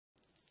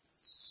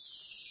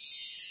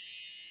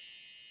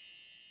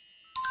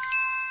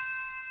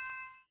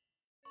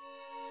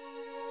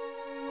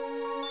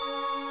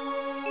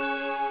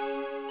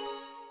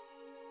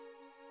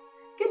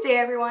day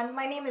everyone,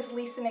 my name is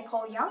Lisa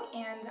Nicole Young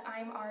and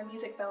I'm our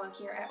music fellow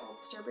here at Old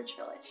Sturbridge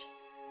Village.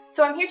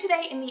 So I'm here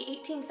today in the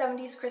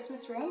 1870s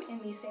Christmas room in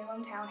the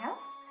Salem Towne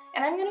House,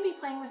 and I'm going to be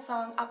playing the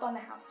song Up on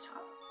the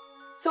Housetop.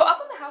 So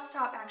Up on the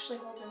Housetop actually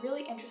holds a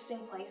really interesting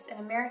place in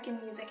American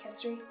music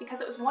history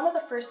because it was one of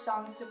the first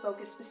songs to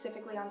focus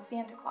specifically on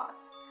Santa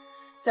Claus.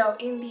 So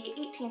in the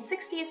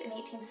 1860s and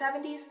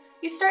 1870s,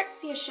 you start to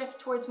see a shift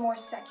towards more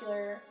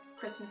secular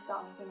Christmas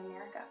songs in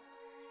America.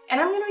 And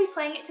I'm going to be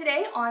playing it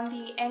today on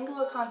the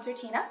Anglo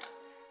concertina.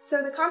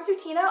 So the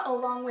concertina,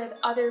 along with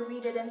other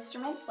reeded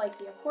instruments like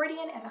the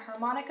accordion and the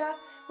harmonica,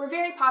 were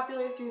very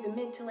popular through the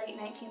mid to late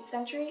 19th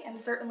century and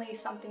certainly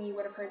something you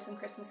would have heard some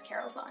Christmas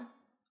carols on.